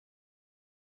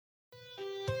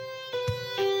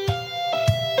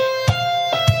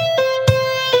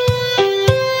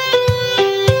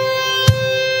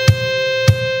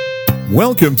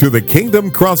Welcome to the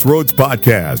Kingdom Crossroads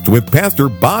podcast with Pastor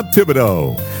Bob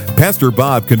Thibodeau. Pastor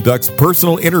Bob conducts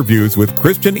personal interviews with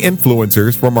Christian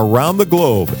influencers from around the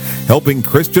globe, helping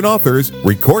Christian authors,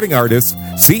 recording artists,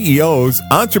 CEOs,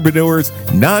 entrepreneurs,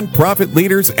 nonprofit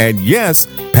leaders, and yes,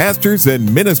 pastors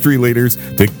and ministry leaders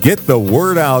to get the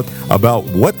word out about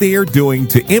what they are doing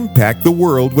to impact the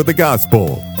world with the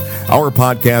gospel. Our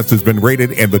podcast has been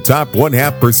rated in the top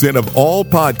 0.5% of all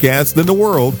podcasts in the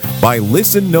world by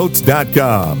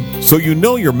listennotes.com, so you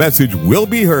know your message will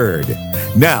be heard.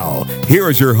 Now, here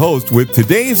is your host with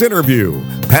today's interview,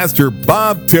 Pastor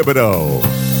Bob Thibodeau.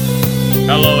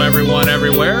 Hello, everyone,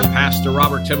 everywhere. Pastor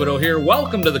Robert Thibodeau here.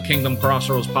 Welcome to the Kingdom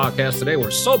Crossroads podcast today.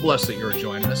 We're so blessed that you're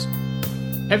joining us.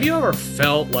 Have you ever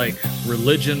felt like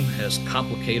religion has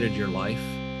complicated your life?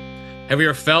 Have you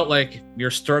ever felt like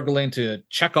you're struggling to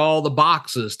check all the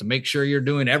boxes to make sure you're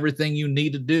doing everything you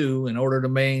need to do in order to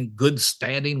maintain good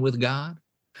standing with God?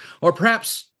 Or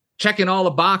perhaps checking all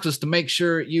the boxes to make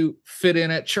sure you fit in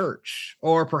at church?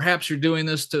 Or perhaps you're doing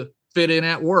this to fit in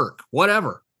at work,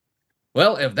 whatever.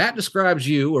 Well, if that describes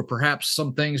you or perhaps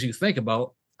some things you think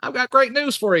about, I've got great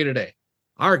news for you today.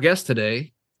 Our guest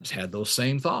today has had those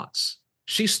same thoughts.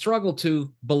 She struggled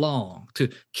to belong, to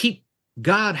keep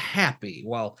God happy,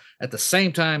 while at the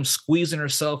same time squeezing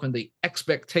herself in the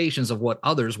expectations of what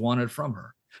others wanted from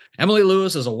her. Emily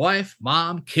Lewis is a wife,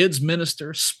 mom, kids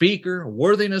minister, speaker,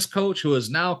 worthiness coach who is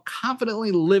now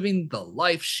confidently living the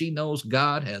life she knows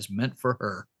God has meant for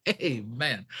her.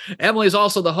 Amen. Emily is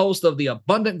also the host of the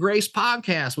Abundant Grace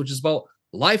podcast, which is about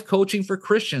life coaching for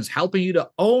Christians, helping you to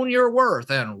own your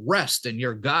worth and rest in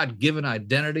your God-given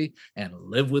identity and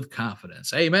live with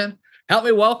confidence. Amen. Help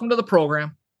me welcome to the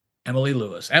program, Emily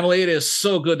Lewis. Emily, it is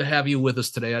so good to have you with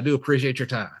us today. I do appreciate your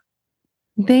time.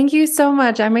 Thank you so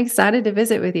much. I'm excited to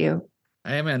visit with you.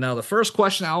 Amen. Now, the first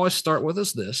question I always start with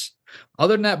is this.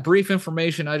 Other than that brief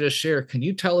information I just shared, can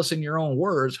you tell us in your own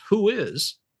words, who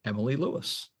is Emily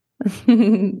Lewis?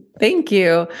 Thank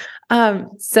you.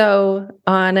 So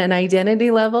on an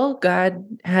identity level, God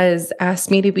has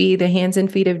asked me to be the hands and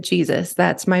feet of Jesus.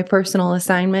 That's my personal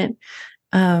assignment.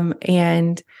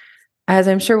 And as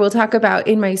I'm sure we'll talk about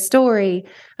in my story,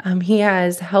 he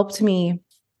has helped me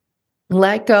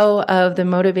let go of the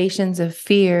motivations of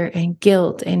fear and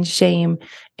guilt and shame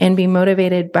and be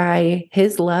motivated by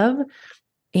his love.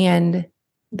 And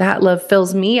that love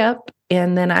fills me up.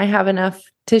 And then I have enough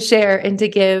to share and to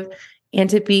give and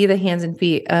to be the hands and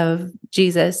feet of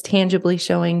Jesus, tangibly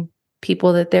showing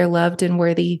people that they're loved and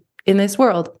worthy in this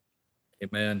world.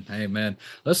 Amen. Amen.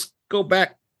 Let's go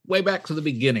way back to the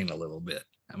beginning a little bit.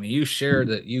 I mean, you shared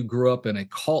that you grew up in a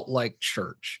cult-like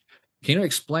church. Can you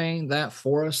explain that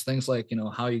for us? Things like,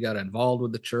 how you got involved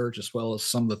with the church, as well as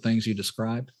some of the things you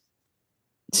described?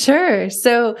 Sure.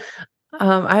 So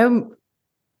I'm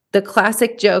the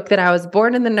classic joke that I was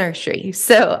born in the nursery.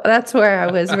 So that's where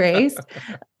I was raised.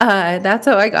 That's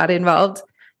how I got involved.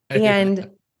 And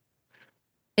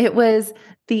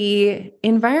the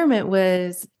environment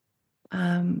was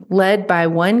led by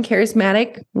one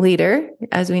charismatic leader,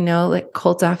 as we know, like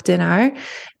cults often are.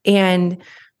 And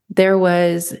there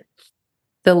was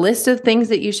the list of things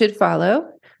that you should follow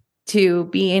to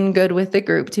be in good with the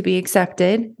group, to be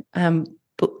accepted.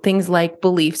 Things like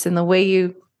beliefs and the way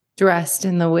you dressed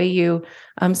and the way you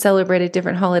celebrated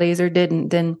different holidays or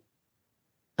didn't. And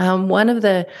one of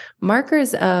the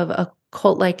markers of a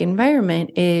cult-like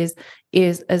environment is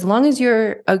as long as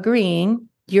you're agreeing,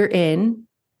 you're in.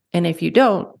 And if you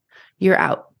don't, you're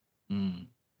out.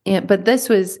 But this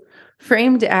was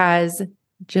framed as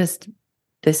just,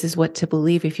 this is what to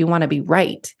believe if you want to be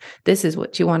right. This is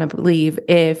what you want to believe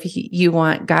if you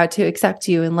want God to accept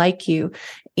you and like you.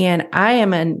 And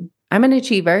I'm an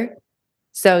achiever.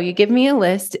 So you give me a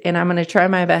list and I'm going to try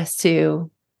my best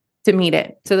to meet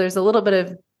it. So there's a little bit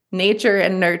of nature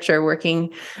and nurture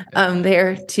working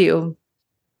there to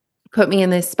put me in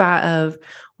this spot of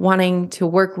wanting to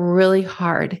work really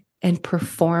hard and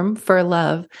perform for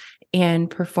love and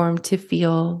perform to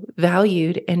feel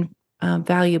valued and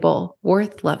valuable,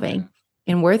 worth loving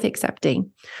and worth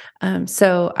accepting.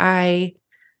 So I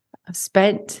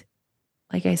spent,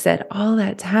 like I said, all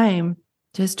that time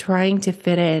just trying to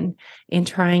fit in and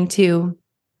trying to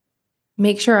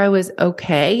make sure I was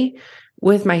okay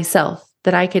with myself,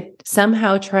 that I could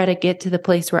somehow try to get to the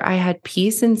place where I had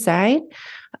peace inside,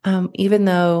 even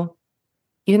though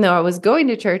I was going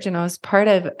to church and I was part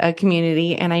of a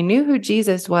community and I knew who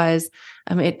Jesus was,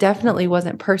 it definitely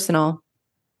wasn't personal.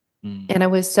 And I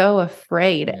was so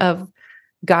afraid of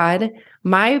God.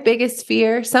 My biggest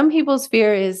fear, some people's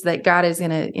fear is that God is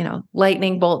going to,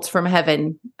 lightning bolts from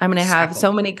heaven. I'm going to have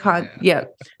so many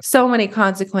so many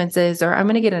consequences, or I'm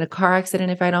going to get in a car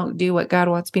accident if I don't do what God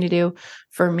wants me to do.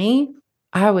 For me,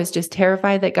 I was just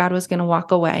terrified that God was going to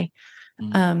walk away.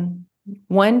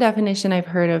 One definition I've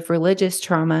heard of religious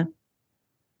trauma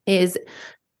is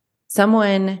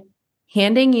someone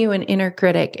handing you an inner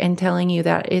critic and telling you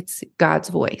that it's God's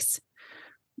voice.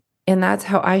 And that's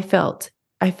how I felt.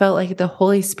 I felt like the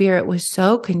Holy Spirit was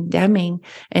so condemning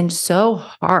and so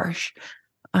harsh.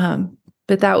 But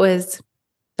that was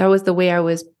the way I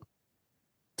was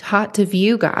taught to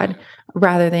view God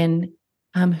rather than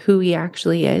who he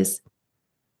actually is.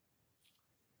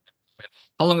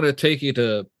 How long did it take you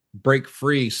to break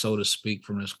free, so to speak,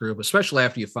 from this group, especially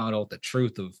after you found out the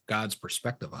truth of God's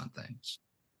perspective on things?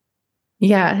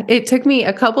 Yeah, it took me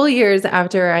a couple of years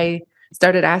after I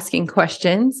started asking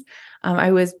questions.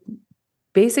 I was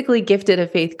basically gifted a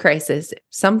faith crisis.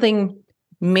 Something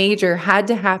major had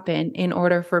to happen in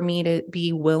order for me to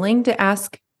be willing to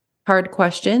ask hard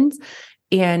questions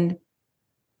and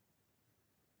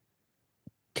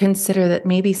consider that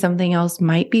maybe something else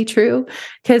might be true.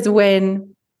 Because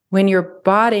when you're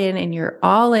bought in and you're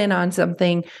all in on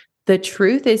something, the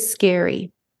truth is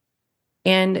scary.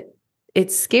 And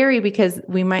it's scary because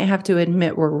we might have to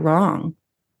admit we're wrong.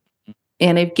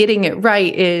 And if getting it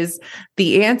right is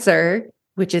the answer,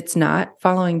 which it's not,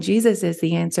 following Jesus is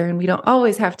the answer. And we don't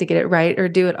always have to get it right or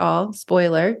do it all,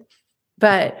 spoiler.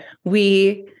 But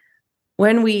when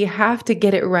we have to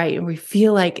get it right and we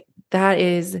feel like that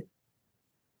is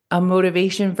a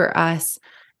motivation for us,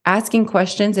 asking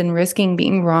questions and risking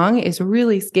being wrong is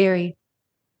really scary.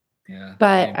 Yeah.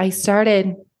 But I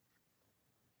started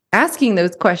asking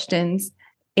those questions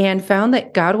and found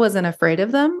that God wasn't afraid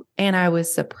of them. And I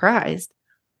was surprised.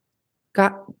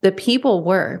 The people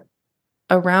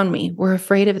around me were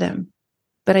afraid of them.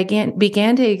 But I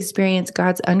began to experience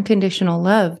God's unconditional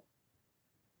love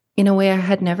in a way I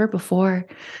had never before,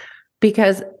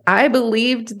 because I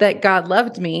believed that God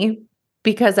loved me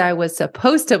because I was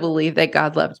supposed to believe that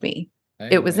God loved me.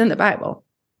 Amen. It was in the Bible.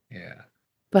 Yeah.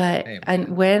 But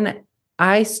and when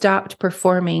I stopped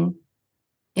performing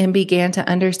and began to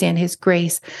understand his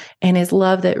grace and his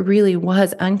love that really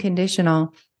was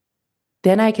unconditional,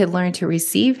 then I could learn to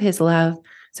receive his love.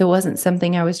 So it wasn't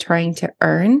something I was trying to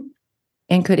earn,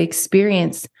 and could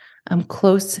experience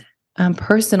close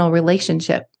personal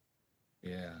relationship.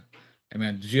 Yeah. I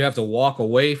mean, did you have to walk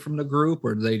away from the group,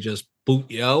 or did they just boot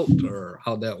you out, or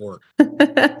how'd that work?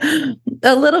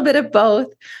 A little bit of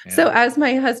both. Yeah. So as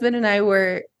my husband and I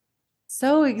were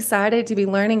so excited to be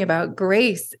learning about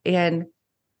grace and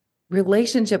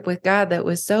relationship with God that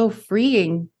was so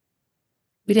freeing,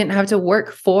 we didn't have to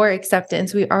work for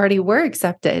acceptance. We already were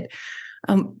accepted.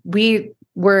 We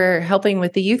were helping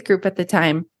with the youth group at the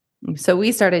time. So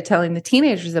we started telling the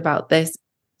teenagers about this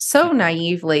so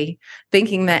naively,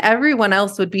 thinking that everyone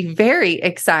else would be very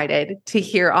excited to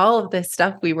hear all of this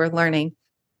stuff we were learning,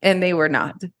 and they were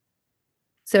not.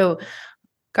 So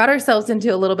got ourselves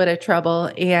into a little bit of trouble.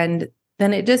 And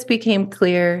then it just became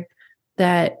clear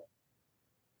that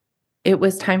it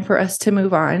was time for us to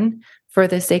move on for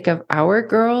the sake of our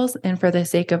girls and for the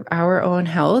sake of our own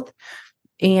health.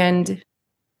 And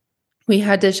we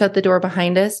had to shut the door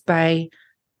behind us by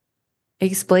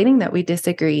explaining that we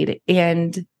disagreed.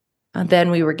 And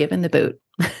then we were given the boot.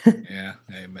 Yeah.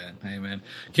 Amen. Amen.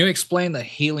 Can you explain the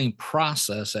healing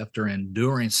process after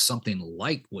enduring something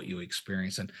like what you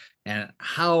experienced, and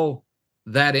how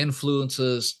that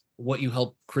influences what you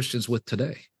help Christians with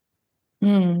today?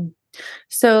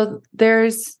 So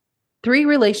there's 3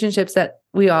 relationships that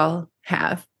we all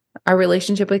have: our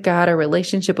relationship with God, our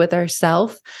relationship with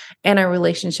ourselves, and our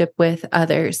relationship with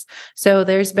others. So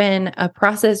there's been a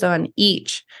process on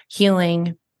each,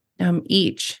 healing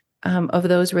each of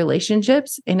those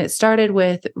relationships. And it started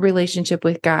with relationship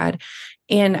with God.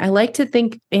 And I like to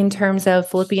think in terms of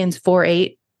Philippians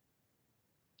 4:8.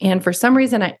 And for some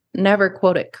reason, I never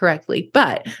quote it correctly,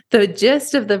 but the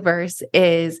gist of the verse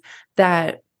is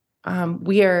that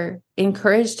we are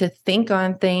encouraged to think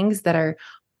on things that are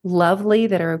lovely,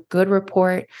 that are a good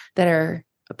report, that are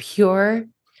pure.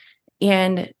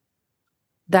 And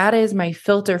that is my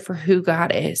filter for who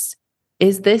God is.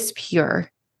 Is this pure?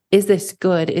 Is this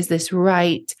good? Is this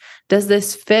right? Does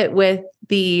this fit with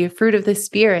the fruit of the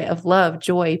Spirit of love,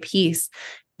 joy, peace?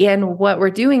 And what we're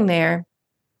doing there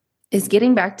is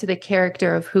getting back to the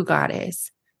character of who God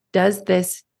is. Does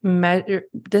this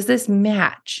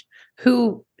match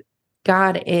who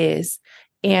God is?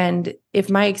 And if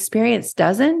my experience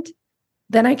doesn't,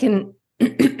 then I can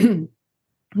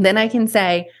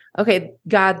say, okay,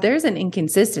 God, there's an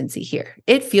inconsistency here.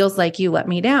 It feels like you let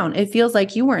me down. It feels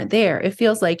like you weren't there. It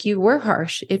feels like you were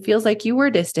harsh. It feels like you were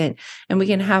distant. And we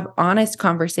can have honest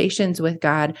conversations with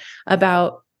God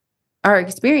about our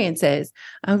experiences.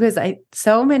 Because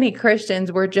so many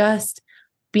Christians were just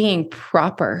being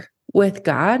proper with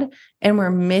God, and we're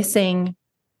missing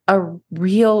a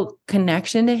real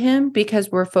connection to him because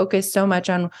we're focused so much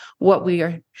on what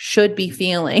should be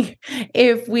feeling.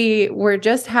 If we were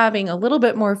just having a little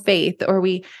bit more faith, or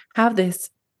we have this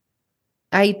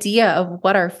idea of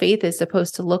what our faith is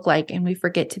supposed to look like, and we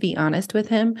forget to be honest with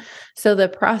him. So the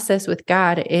process with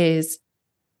God is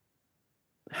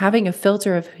having a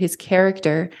filter of his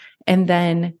character and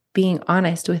then being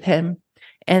honest with him.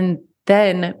 And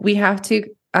then we have to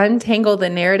untangle the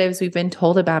narratives we've been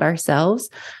told about ourselves,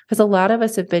 because a lot of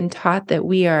us have been taught that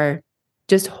we are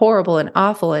just horrible and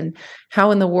awful, and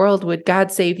how in the world would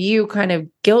God save you, kind of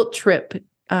guilt trip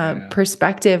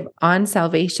perspective on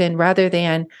salvation, rather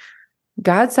than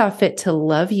God saw fit to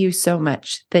love you so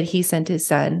much that he sent his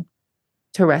son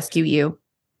to rescue you.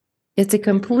 It's a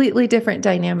completely different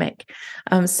dynamic.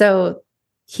 So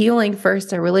healing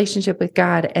first, our relationship with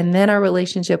God, and then our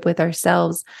relationship with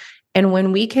ourselves. And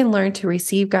when we can learn to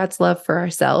receive God's love for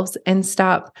ourselves and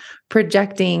stop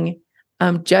projecting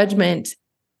judgment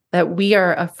that we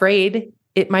are afraid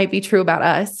it might be true about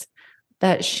us,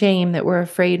 that shame that we're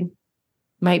afraid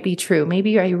might be true.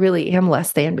 Maybe I really am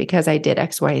less than because I did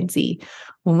X, Y, and Z.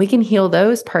 When we can heal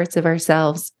those parts of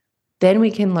ourselves, then we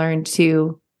can learn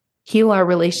to heal our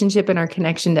relationship and our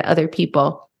connection to other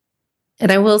people.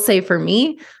 And I will say, for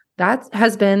me, that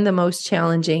has been the most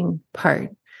challenging part.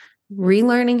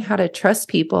 Relearning how to trust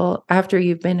people after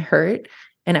you've been hurt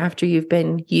and after you've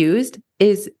been used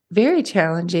is very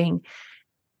challenging.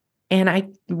 And I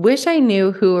wish I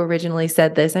knew who originally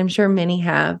said this. I'm sure many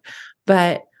have.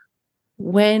 But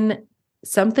when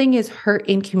something is hurt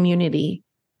in community,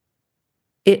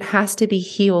 it has to be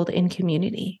healed in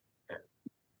community.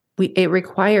 It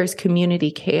requires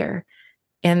community care.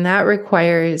 And that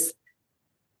requires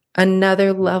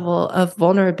another level of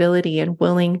vulnerability and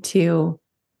willing to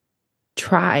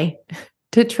try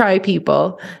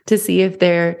people to see if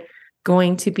they're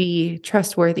going to be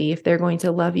trustworthy, if they're going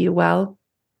to love you well.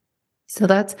 So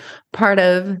that's part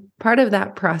of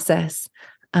that process.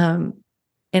 And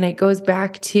it goes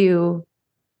back to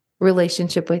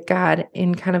relationship with God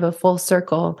in kind of a full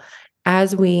circle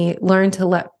as we learn to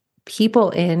let people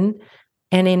in,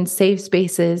 and in safe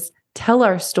spaces tell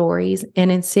our stories,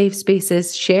 and in safe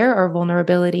spaces share our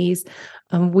vulnerabilities.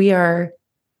 We are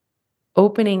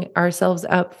opening ourselves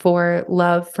up for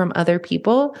love from other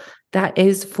people that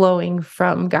is flowing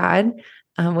from God,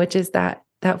 which is that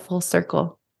full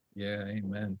circle. Yeah,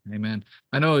 amen. Amen.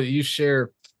 I know you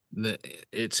share that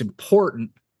it's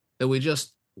important that we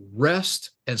just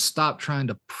rest and stop trying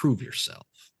to prove yourself.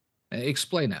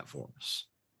 Explain that for us.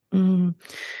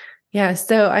 Yeah,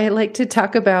 so I like to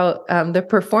talk about the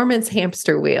performance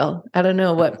hamster wheel. I don't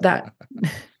know what that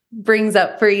brings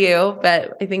up for you,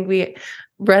 but I think we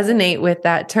resonate with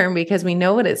that term because we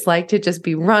know what it's like to just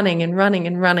be running and running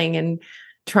and running and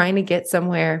trying to get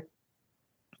somewhere.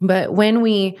 But when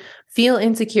we feel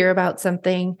insecure about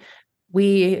something,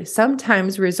 we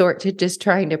sometimes resort to just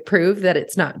trying to prove that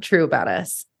it's not true about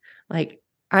us. Like,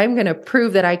 I'm going to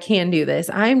prove that I can do this.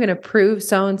 I'm going to prove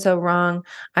so-and-so wrong.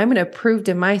 I'm going to prove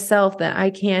to myself that I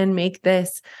can make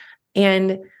this.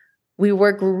 And we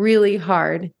work really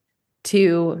hard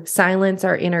to silence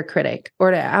our inner critic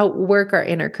or to outwork our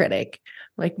inner critic.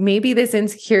 Like, maybe this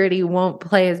insecurity won't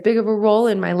play as big of a role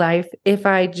in my life if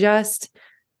I just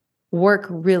work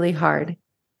really hard.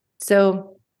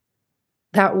 So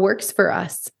that works for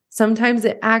us. Sometimes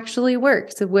it actually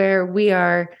works where we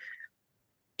are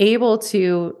able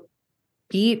to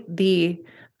beat the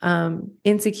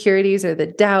insecurities or the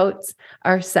doubts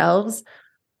ourselves.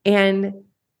 And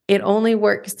it only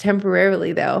works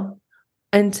temporarily, though,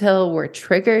 until we're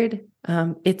triggered.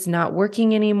 It's not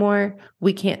working anymore.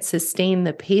 We can't sustain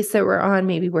the pace that we're on.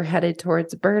 Maybe we're headed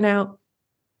towards burnout.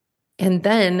 And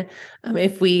then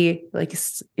if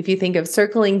you think of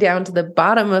circling down to the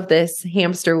bottom of this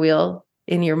hamster wheel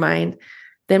in your mind,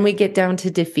 then we get down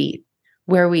to defeat,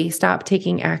 where we stop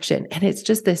taking action. And it's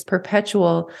just this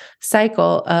perpetual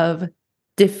cycle of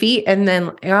defeat. And then,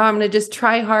 I'm going to just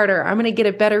try harder. I'm going to get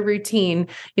a better routine.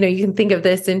 You can think of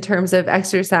this in terms of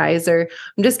exercise, or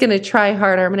I'm just going to try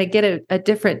harder. I'm going to get a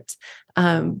different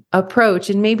approach.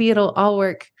 And maybe it'll all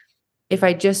work if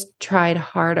I just tried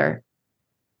harder.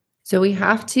 So we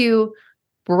have to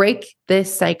break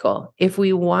this cycle. If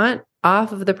we want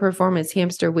off of the performance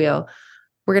hamster wheel,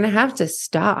 we're going to have to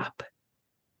stop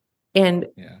and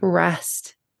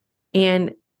rest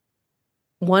and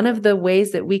one of the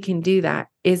ways that we can do that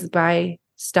is by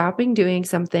stopping doing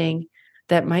something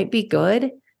that might be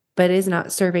good, but is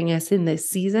not serving us in this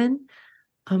season.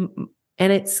 And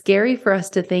it's scary for us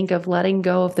to think of letting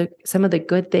go of some of the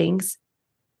good things.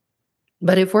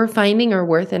 But if we're finding our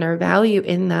worth and our value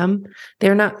in them,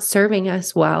 they're not serving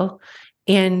us well,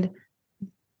 and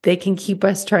they can keep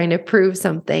us trying to prove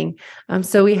something.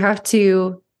 So we have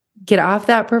to get off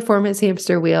that performance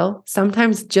hamster wheel,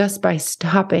 sometimes just by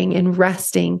stopping and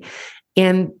resting.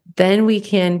 And then we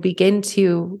can begin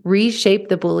to reshape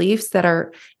the beliefs that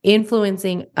are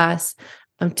influencing us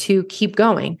to keep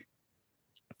going.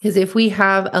 Because if we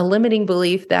have a limiting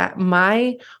belief that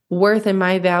my worth and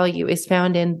my value is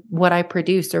found in what I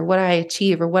produce or what I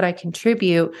achieve or what I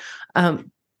contribute,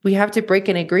 we have to break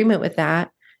an agreement with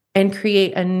that and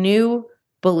create a new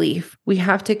belief. We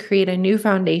have to create a new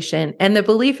foundation. And the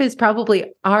belief is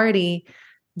probably already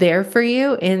there for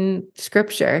you in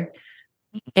Scripture.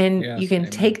 And you can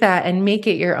take that and make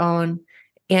it your own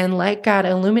and let God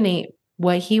illuminate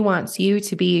what He wants you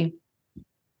to be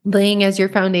laying as your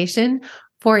foundation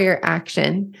for your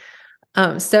action.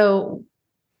 So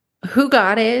who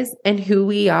God is and who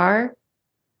we are,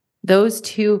 those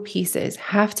two pieces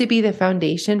have to be the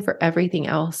foundation for everything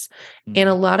else. And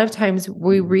a lot of times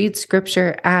we read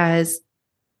Scripture as,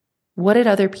 what did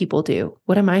other people do?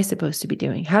 What am I supposed to be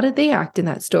doing? How did they act in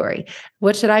that story?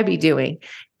 What should I be doing?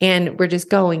 And we're just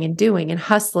going and doing and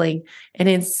hustling. And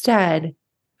instead,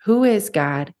 who is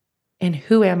God and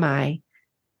who am I?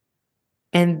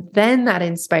 And then that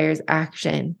inspires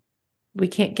action. We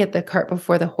can't get the cart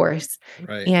before the horse.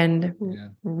 Right.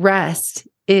 And rest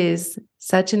is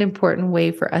such an important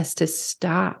way for us to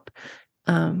stop.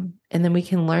 And then we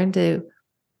can learn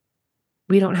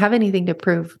we don't have anything to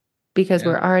prove because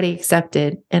we're already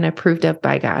accepted and approved of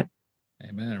by God.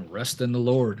 Amen. Rest in the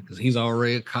Lord because He's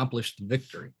already accomplished the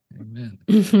victory. Amen.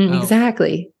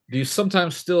 Exactly. Do you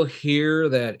sometimes still hear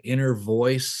that inner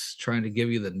voice trying to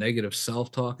give you the negative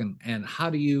self-talk? And how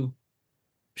do you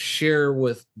share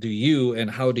with,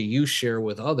 how do you share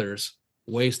with others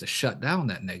ways to shut down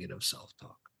that negative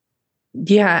self-talk?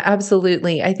 Yeah,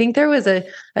 absolutely. I think there was a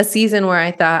season where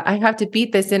I thought I have to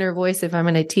beat this inner voice if I'm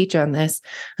going to teach on this.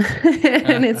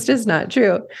 And it's just not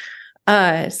true.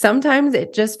 Sometimes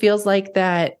it just feels like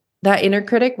that inner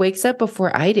critic wakes up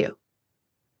before I do.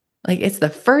 Like it's the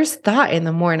first thought in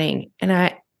the morning. And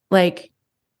I like,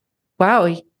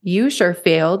 wow, you sure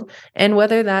failed. And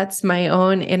whether that's my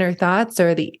own inner thoughts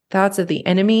or the thoughts of the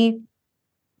enemy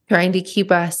trying to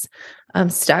keep us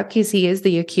stuck, because he is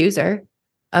the accuser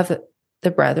of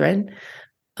the brethren.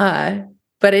 But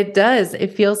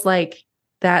it feels like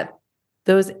that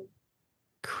those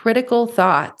critical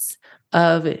thoughts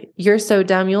of, you're so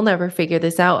dumb, you'll never figure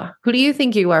this out. Who do you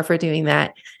think you are for doing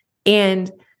that?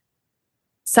 And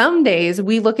some days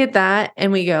we look at that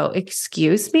and we go,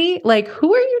 excuse me? Like,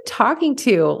 who are you talking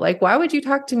to? Like, why would you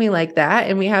talk to me like that?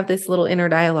 And we have this little inner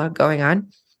dialogue going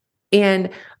on. And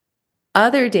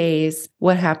other days,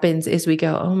 what happens is we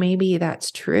go, oh, maybe that's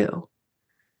true.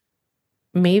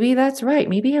 Maybe that's right.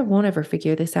 Maybe I won't ever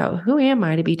figure this out. Who am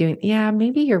I to be doing? Yeah,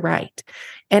 maybe you're right.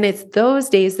 And it's those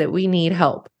days that we need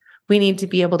help. We need to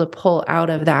be able to pull out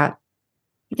of that.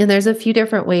 And there's a few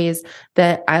different ways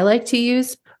that I like to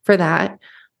use for that.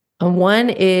 One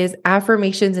is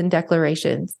affirmations and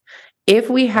declarations.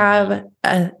 If we have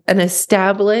an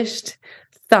established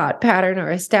thought pattern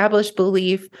or established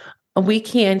belief, we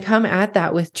can come at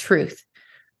that with truth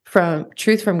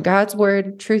from God's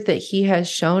word, truth that He has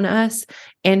shown us,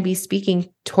 and be speaking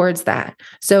towards that.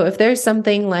 So if there's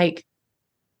something like,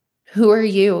 who are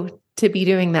you to be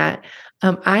doing that?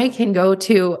 I can go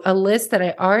to a list that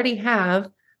I already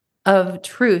have of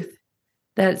truth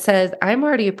that says, I'm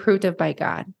already approved of by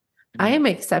God. I am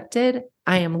accepted.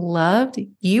 I am loved.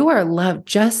 You are loved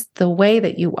just the way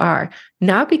that you are,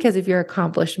 not because of your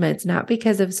accomplishments, not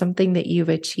because of something that you've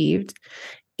achieved.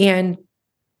 And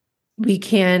we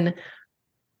can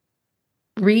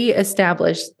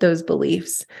reestablish those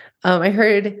beliefs. I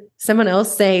heard someone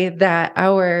else say that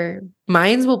our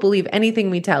minds will believe anything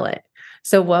we tell it.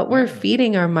 So what we're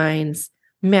feeding our minds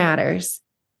matters,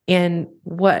 and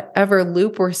whatever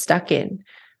loop we're stuck in.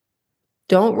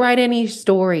 Don't write any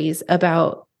stories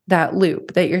about that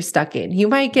loop that you're stuck in. You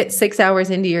might get 6 hours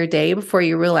into your day before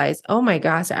you realize, oh my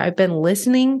gosh, I've been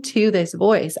listening to this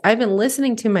voice. I've been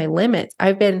listening to my limits.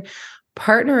 I've been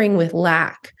partnering with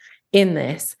lack in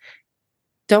this.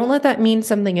 Don't let that mean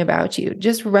something about you.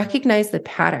 Just recognize the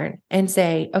pattern and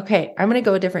say, okay, I'm going to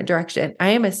go a different direction. I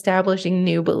am establishing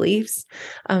new beliefs.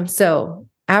 So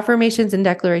affirmations and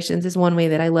declarations is one way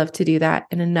that I love to do that.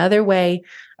 And another way,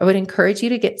 I would encourage you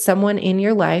to get someone in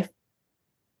your life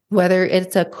whether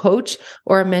it's a coach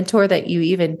or a mentor that you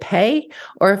even pay,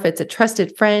 or if it's a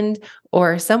trusted friend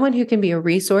or someone who can be a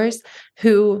resource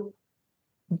who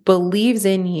believes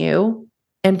in you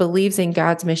and believes in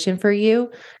God's mission for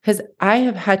you. Because I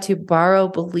have had to borrow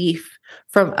belief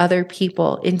from other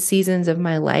people in seasons of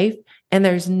my life, and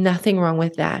there's nothing wrong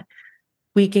with that.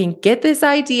 We can get this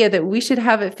idea that we should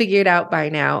have it figured out by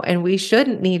now, and we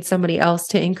shouldn't need somebody else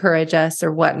to encourage us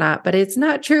or whatnot, but it's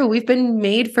not true. We've been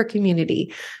made for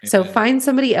community. Amen. So find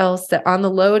somebody else that on the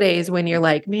low days when you're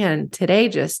like, man, today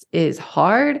just is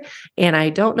hard and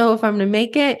I don't know if I'm going to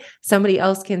make it. Somebody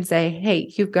else can say,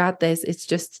 hey, you've got this. It's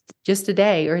just a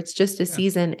day, or it's just a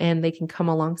season, and they can come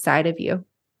alongside of you.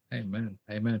 Amen.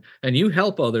 Amen. And you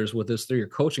help others with this through your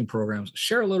coaching programs.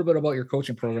 Share a little bit about your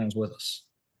coaching programs with us.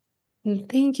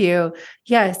 Thank you.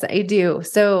 Yes, I do.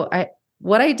 So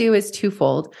what I do is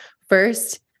twofold.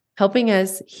 First, helping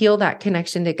us heal that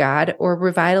connection to God or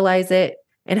revitalize it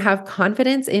and have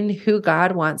confidence in who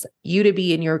God wants you to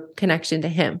be in your connection to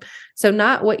Him. So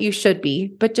not what you should be,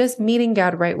 but just meeting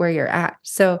God right where you're at.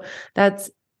 So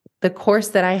that's the course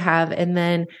that I have. And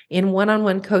then in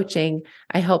one-on-one coaching,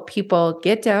 I help people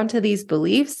get down to these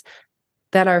beliefs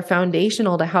that are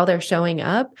foundational to how they're showing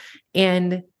up,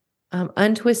 and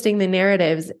untwisting the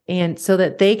narratives, and so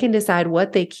that they can decide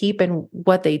what they keep and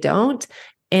what they don't.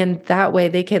 And that way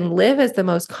they can live as the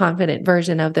most confident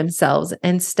version of themselves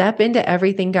and step into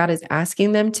everything God is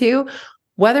asking them to,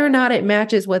 whether or not it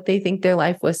matches what they think their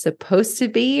life was supposed to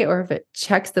be, or if it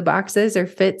checks the boxes or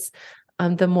fits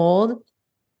the mold,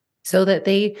 so that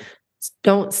they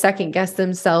don't second guess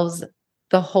themselves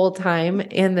the whole time,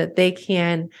 and that they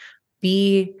can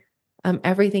be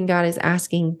everything God is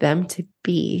asking them to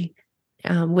be,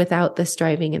 without the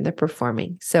striving and the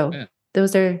performing. So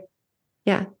those are,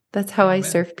 that's how I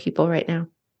serve people right now.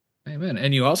 Amen.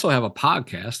 And you also have a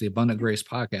podcast, the Abundant Grace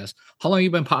Podcast. How long have you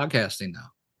been podcasting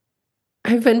now?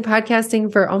 I've been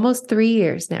podcasting for almost 3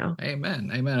 years now.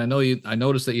 Amen. Amen. I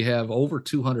noticed that you have over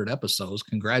 200 episodes.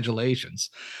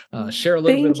 Congratulations. Share a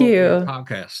little bit about your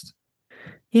podcast.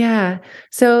 Yeah.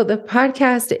 So the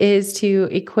podcast is to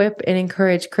equip and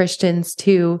encourage Christians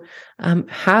to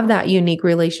have that unique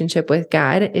relationship with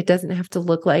God. It doesn't have to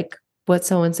look like what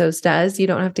so-and-so's does. You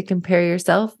don't have to compare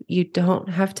yourself. You don't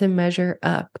have to measure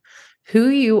up. Who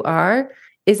you are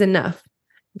is enough.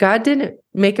 God didn't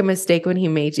make a mistake when He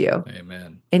made you.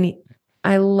 Amen. And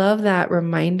I love that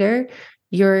reminder.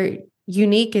 You're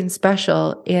unique and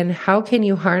special. And how can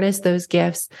you harness those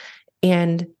gifts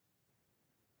and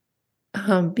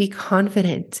be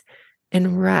confident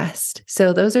and rest?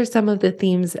 So those are some of the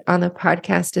themes on the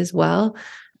podcast as well.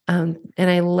 And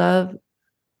I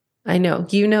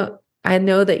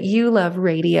know that you love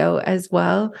radio as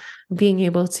well. Being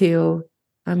able to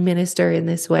minister in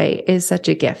this way is such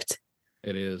a gift.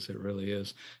 It is. It really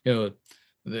is.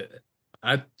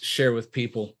 I share with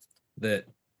people that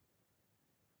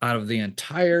out of the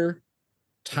entire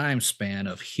time span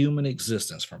of human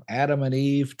existence, from Adam and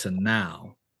Eve to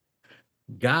now,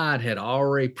 God had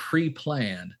already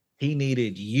pre-planned He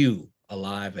needed you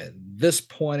alive at this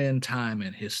point in time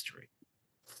in history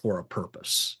for a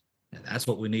purpose. And that's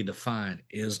what we need to find,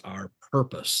 is our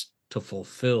purpose to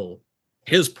fulfill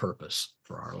His purpose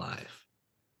for our life.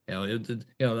 I'm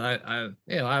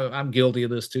guilty of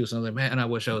this too. So I'm like, man, I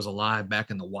wish I was alive back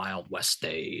in the Wild West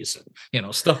days,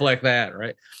 and stuff like that,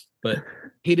 right? But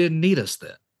He didn't need us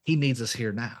then. He needs us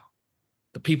here now.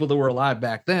 The people that were alive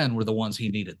back then were the ones He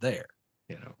needed there.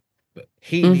 But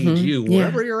He needs you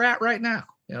wherever you're at right now.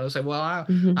 Say, well,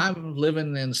 I'm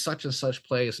living in such and such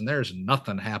place, and there's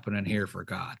nothing happening here for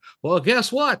God. Well,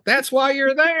 guess what? That's why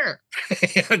you're there.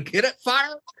 Get it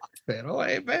fired off.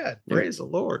 Amen. Praise the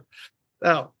Lord.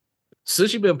 Now,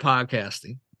 since you've been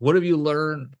podcasting, what have you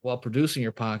learned while producing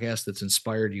your podcast that's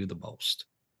inspired you the most?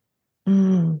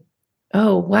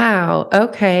 Oh, wow.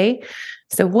 Okay.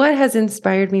 So what has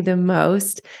inspired me the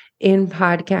most in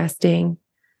podcasting?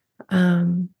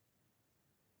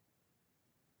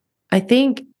 I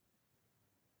think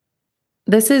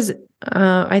this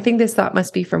thought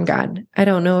must be from God. I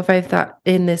don't know if I've thought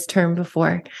in this term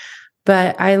before,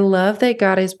 but I love that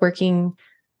God is working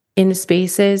in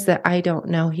spaces that I don't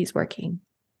know He's working.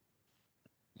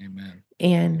 Amen.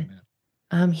 And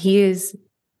He is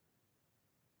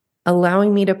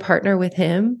allowing me to partner with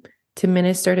Him to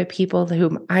minister to people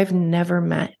whom I've never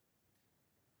met.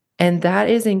 And that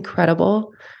is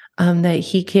incredible, that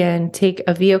He can take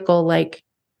a vehicle like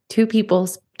two people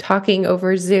talking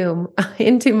over Zoom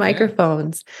into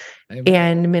microphones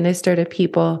and minister to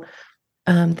people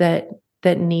that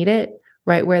need it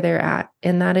right where they're at.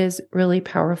 And that is really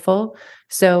powerful.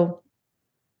 So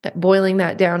boiling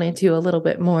that down into a little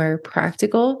bit more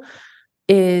practical,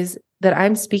 is that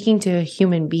I'm speaking to a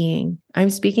human being. I'm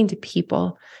speaking to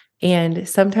people. And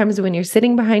sometimes when you're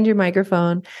sitting behind your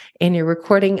microphone and you're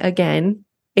recording again,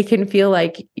 it can feel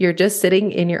like you're just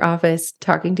sitting in your office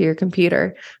talking to your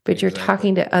computer, but you're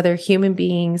talking to other human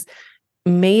beings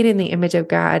made in the image of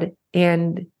God.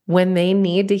 And when they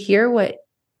need to hear what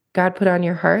God put on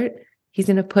your heart, He's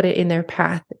going to put it in their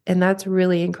path. And that's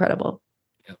really incredible.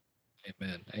 Yep.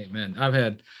 Amen. Amen. I've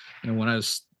had, when I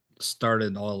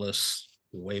started all this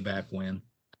way back when,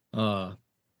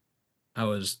 I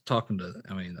was talking to,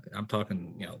 I'm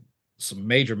talking, some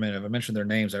major men. If I mentioned their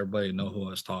names, everybody know who I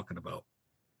was talking about.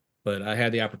 But I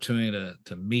had the opportunity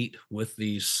to meet with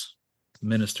these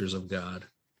ministers of God,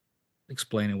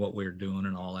 explaining what we were doing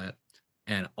and all that.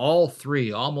 And all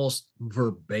three, almost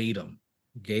verbatim,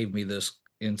 gave me this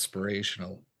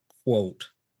inspirational quote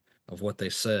of what they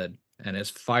said. And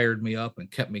it's fired me up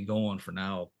and kept me going for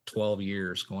now 12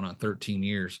 years, going on 13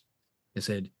 years. It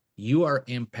said, you are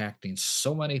impacting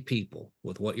so many people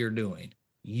with what you're doing.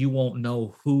 You won't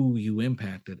know who you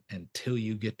impacted until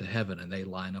you get to heaven and they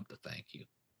line up to thank you,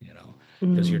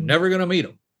 because you're never going to meet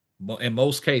them. In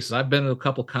most cases, I've been to a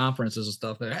couple conferences and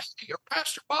stuff. They're asking, you're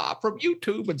Pastor Bob from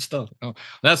YouTube and stuff.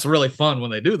 That's really fun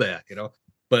when they do that,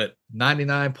 but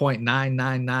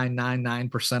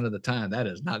 99.99999% of the time, that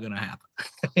is not going to happen.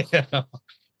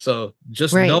 So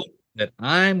just know that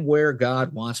I'm where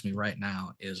God wants me right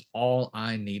now is all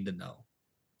I need to know.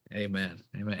 Amen.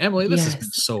 Amen. Emily, this has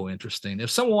been so interesting. If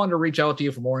someone wanted to reach out to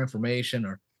you for more information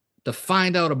or to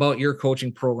find out about your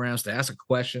coaching programs, to ask a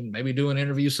question, maybe do an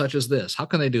interview such as this, how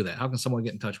can they do that? How can someone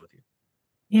get in touch with you?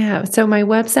 Yeah. So my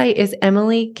website is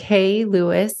Emily K.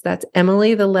 Lewis. That's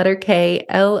Emily, the letter K,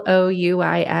 LOUIS.com.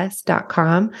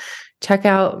 Check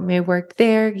out my work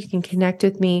there. You can connect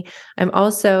with me. I'm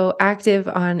also active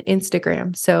on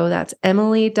Instagram. So that's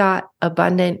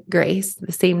emily.abundantgrace,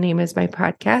 the same name as my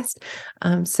podcast.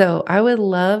 So I would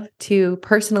love to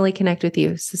personally connect with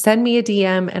you. So send me a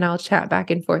DM and I'll chat back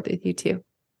and forth with you too.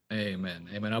 Amen.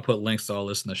 Amen. I'll put links to all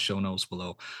this in the show notes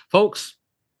below. Folks,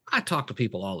 I talk to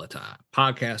people all the time,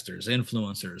 podcasters,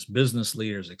 influencers, business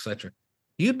leaders, etc.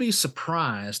 You'd be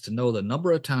surprised to know the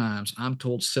number of times I'm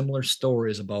told similar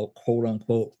stories about quote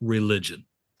unquote religion.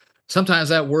 Sometimes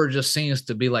that word just seems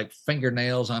to be like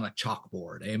fingernails on a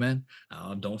chalkboard. Amen.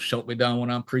 Don't shut me down when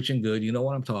I'm preaching good. You know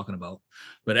what I'm talking about.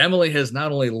 But Emily has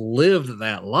not only lived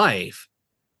that life,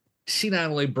 she not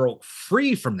only broke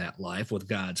free from that life with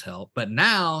God's help, but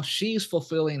now she's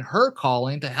fulfilling her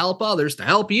calling to help others, to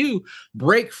help you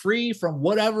break free from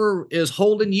whatever is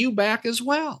holding you back as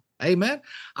well. Amen.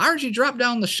 I urge you drop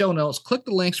down the show notes, click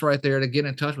the links right there to get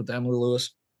in touch with Emily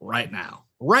Lewis right now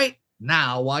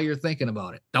while you're thinking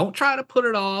about it. Don't try to put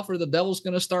it off or the devil's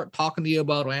going to start talking to you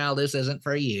about, well, this isn't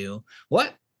for you.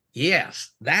 What?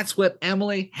 Yes, that's what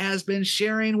Emily has been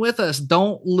sharing with us.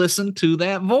 Don't listen to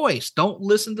that voice. Don't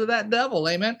listen to that devil.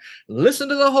 Amen. Listen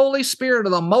to the Holy Spirit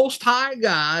of the Most High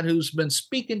God who's been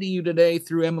speaking to you today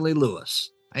through Emily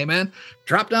Lewis. Amen.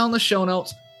 Drop down the show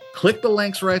notes. Click the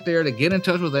links right there to get in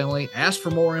touch with Emily. Ask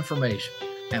for more information.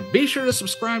 And be sure to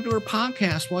subscribe to her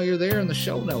podcast while you're there in the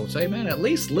show notes. Amen. At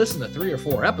least listen to 3 or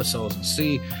 4 episodes and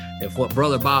see if what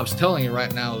Brother Bob's telling you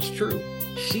right now is true.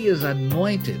 She is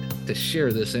anointed to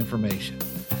share this information.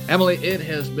 Emily, it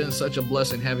has been such a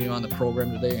blessing having you on the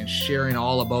program today and sharing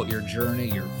all about your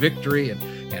journey, your victory,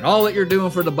 and all that you're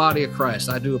doing for the body of Christ.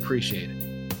 I do appreciate it.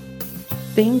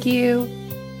 Thank you.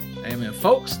 Amen.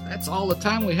 Folks, that's all the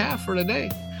time we have for today.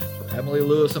 For Emily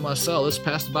Lewis and myself, this is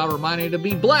Pastor Bob reminding you to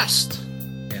be blessed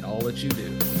in all that you do.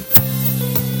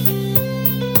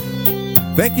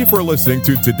 Thank you for listening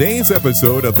to today's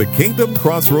episode of the Kingdom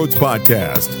Crossroads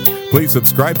Podcast. Please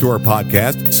subscribe to our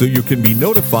podcast so you can be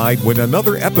notified when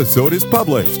another episode is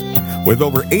published. With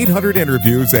over 800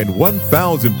 interviews and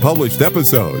 1,000 published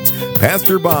episodes,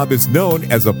 Pastor Bob is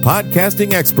known as a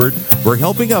podcasting expert for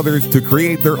helping others to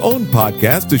create their own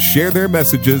podcast to share their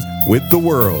messages with the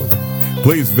world.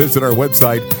 Please visit our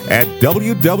website at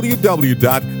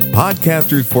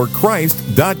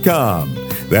www.podcastersforchrist.com.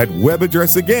 That web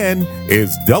address again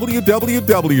is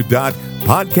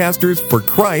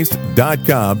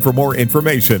www.podcastersforchrist.com for more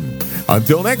information.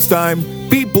 Until next time,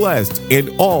 be blessed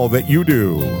in all that you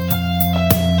do.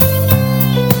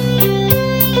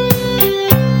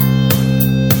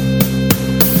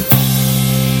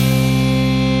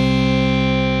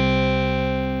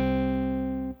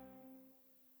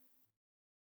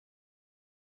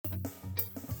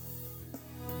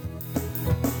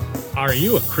 Are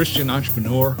you a Christian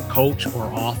entrepreneur, coach, or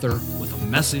author with a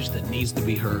message that needs to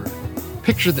be heard?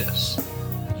 Picture this.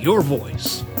 your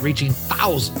voice reaching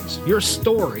thousands, your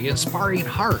story inspiring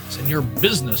hearts, and your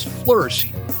business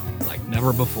flourishing like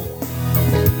never before.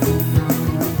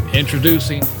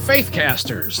 Introducing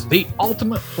Faithcasters, the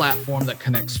ultimate platform that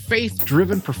connects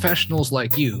faith-driven professionals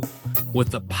like you with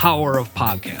the power of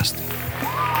podcasting.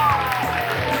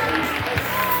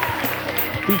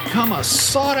 Become a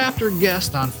sought-after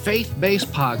guest on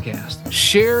faith-based podcasts.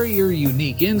 Share your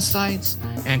unique insights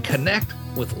and connect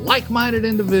with like-minded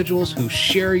individuals who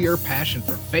share your passion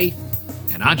for faith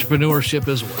and entrepreneurship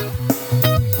as well.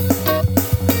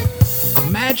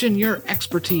 Imagine your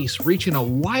expertise reaching a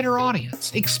wider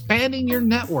audience, expanding your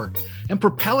network, and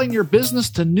propelling your business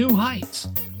to new heights.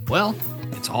 Well,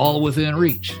 it's all within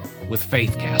reach with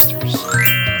Faithcasters.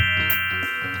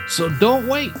 So don't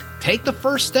wait. Take the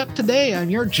first step today on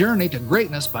your journey to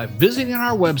greatness by visiting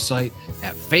our website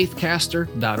at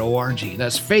faithcaster.org.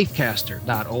 That's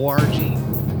faithcaster.org.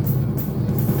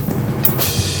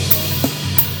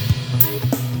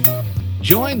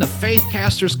 Join the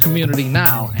Faithcasters community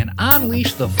now and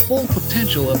unleash the full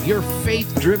potential of your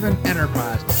faith-driven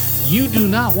enterprise. You do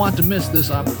not want to miss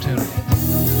this opportunity.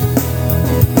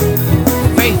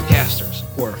 Faithcasters,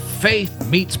 where faith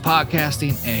meets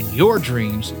podcasting and your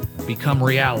dreams become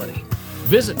reality.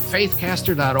 Visit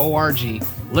faithcaster.org.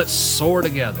 Let's soar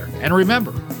together. And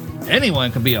remember,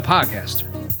 anyone can be a podcaster,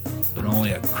 but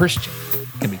only a Christian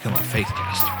can become a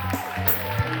faithcaster.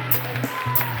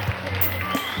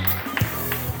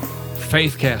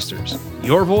 Faithcasters,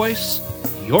 your voice,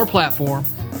 your platform,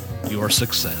 your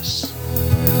success.